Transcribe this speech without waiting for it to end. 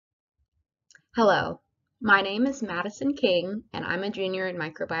Hello, my name is Madison King, and I'm a junior in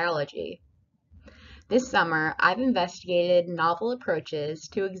microbiology. This summer, I've investigated novel approaches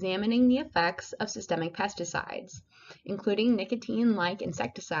to examining the effects of systemic pesticides, including nicotine-like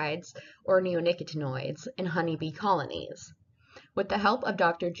insecticides or neonicotinoids in honeybee colonies, with the help of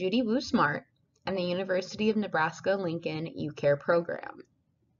Dr. Judy Wu Smart and the University of Nebraska-Lincoln UCARE program.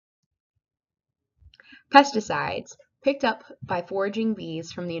 Pesticides, picked up by foraging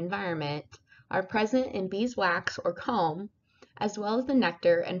bees from the environment, are present in beeswax or comb, as well as the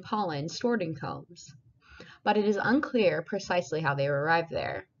nectar and pollen stored in combs, but it is unclear precisely how they arrive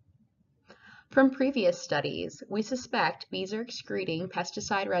there. From previous studies, we suspect bees are excreting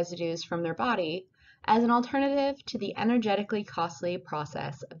pesticide residues from their body as an alternative to the energetically costly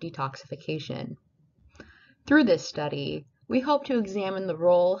process of detoxification. Through this study, we hope to examine the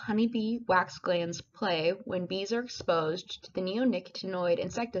role honeybee wax glands play when bees are exposed to the neonicotinoid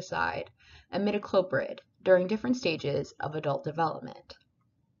insecticide imidacloprid during different stages of adult development.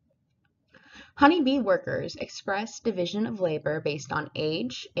 Honeybee workers express division of labor based on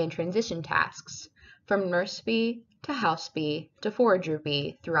age and transition tasks, from nurse bee to house bee to forager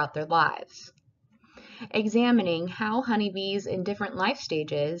bee throughout their lives. Examining how honeybees in different life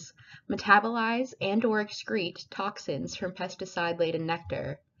stages metabolize and/or excrete toxins from pesticide-laden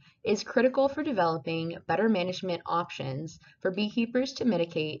nectar is critical for developing better management options for beekeepers to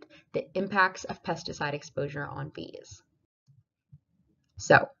mitigate the impacts of pesticide exposure on bees.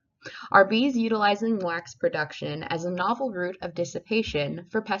 So, are bees utilizing wax production as a novel route of dissipation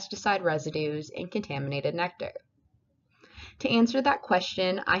for pesticide residues in contaminated nectar? To answer that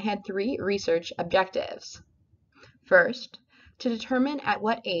question, I had three research objectives. First, to determine at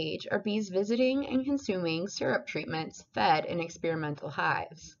what age are bees visiting and consuming syrup treatments fed in experimental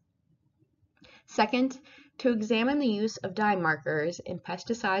hives. Second, to examine the use of dye markers in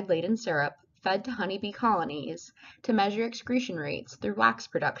pesticide-laden syrup fed to honeybee colonies to measure excretion rates through wax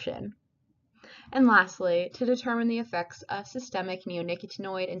production. And lastly, to determine the effects of systemic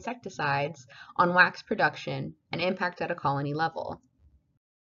neonicotinoid insecticides on wax production and impact at a colony level.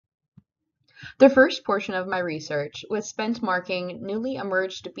 The first portion of my research was spent marking newly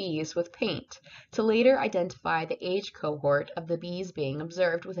emerged bees with paint to later identify the age cohort of the bees being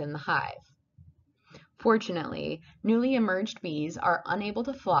observed within the hive. Fortunately, newly emerged bees are unable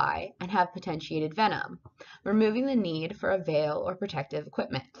to fly and have potentiated venom, removing the need for a veil or protective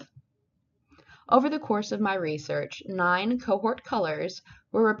equipment. Over the course of my research, 9 cohort colors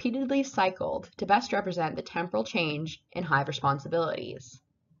were repeatedly cycled to best represent the temporal change in hive responsibilities.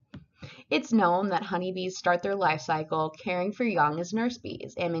 It's known that honeybees start their life cycle caring for young as nurse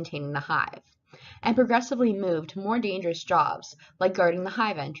bees and maintaining the hive, and progressively move to more dangerous jobs like guarding the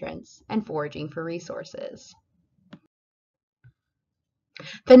hive entrance and foraging for resources.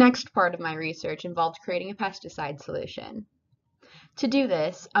 The next part of my research involved creating a pesticide solution. To do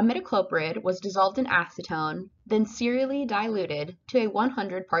this, imidacloprid was dissolved in acetone, then serially diluted to a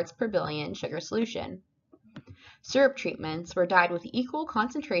 100 parts per billion sugar solution. Syrup treatments were dyed with equal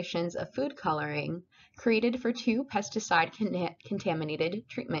concentrations of food coloring created for 2 pesticide-contaminated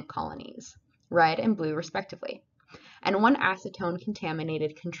treatment colonies, red and blue respectively, and 1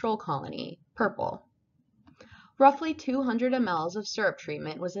 acetone-contaminated control colony, purple. Roughly 200 mLs of syrup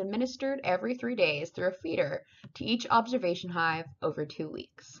treatment was administered every 3 days through a feeder to each observation hive over 2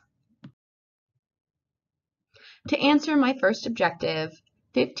 weeks. To answer my first objective,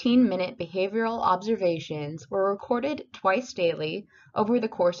 15-minute behavioral observations were recorded twice daily over the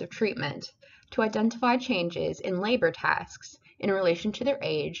course of treatment to identify changes in labor tasks in relation to their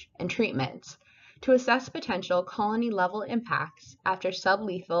age and treatments to assess potential colony-level impacts after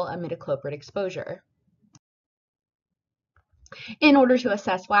sublethal imidacloprid exposure. In order to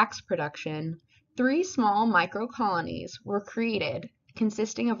assess wax production, 3 small microcolonies were created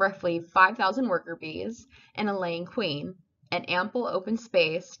consisting of roughly 5,000 worker bees and a laying queen, and ample open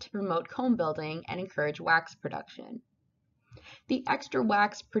space to promote comb building and encourage wax production. The extra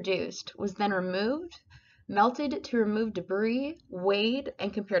wax produced was then removed, melted to remove debris, weighed,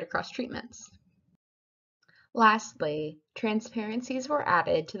 and compared across treatments. Lastly, transparencies were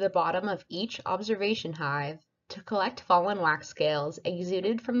added to the bottom of each observation hive to collect fallen wax scales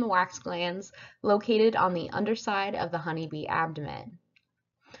exuded from the wax glands located on the underside of the honeybee abdomen.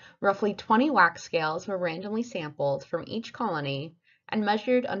 Roughly 20 wax scales were randomly sampled from each colony and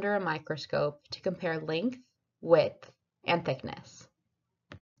measured under a microscope to compare length, width, and thickness.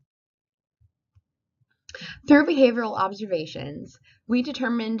 Through behavioral observations, we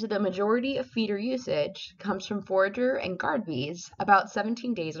determined the majority of feeder usage comes from forager and guard bees about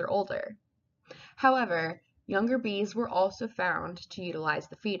 17 days or older. However, younger bees were also found to utilize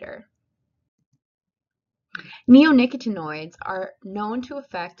the feeder. Neonicotinoids are known to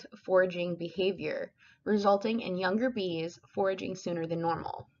affect foraging behavior, resulting in younger bees foraging sooner than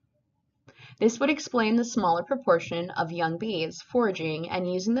normal. This would explain the smaller proportion of young bees foraging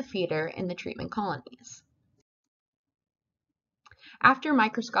and using the feeder in the treatment colonies. After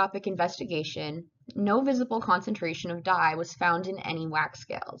microscopic investigation, no visible concentration of dye was found in any wax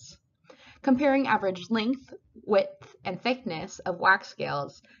scales. Comparing average length, width, and thickness of wax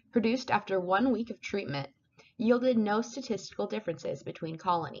scales produced after 1 week of treatment yielded no statistical differences between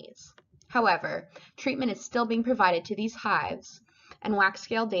colonies. However, treatment is still being provided to these hives, and wax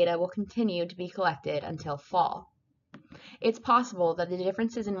scale data will continue to be collected until fall. It's possible that the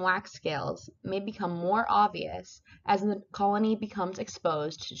differences in wax scales may become more obvious as the colony becomes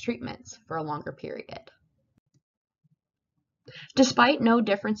exposed to treatments for a longer period. Despite no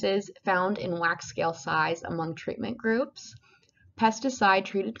differences found in wax scale size among treatment groups,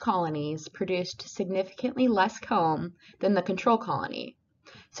 pesticide-treated colonies produced significantly less comb than the control colony,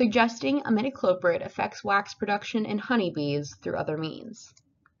 suggesting imidacloprid affects wax production in honeybees through other means.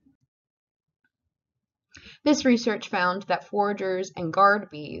 This research found that foragers and guard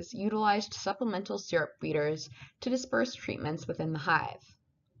bees utilized supplemental syrup feeders to disperse treatments within the hive.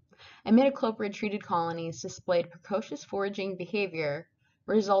 Imidacloprid-treated colonies displayed precocious foraging behavior,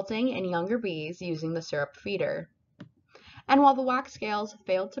 resulting in younger bees using the syrup feeder. And while the wax scales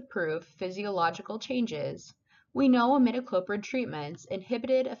failed to prove physiological changes, we know imidacloprid treatments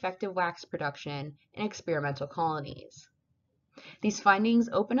inhibited effective wax production in experimental colonies. These findings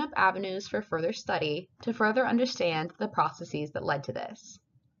open up avenues for further study to further understand the processes that led to this.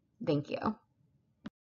 Thank you.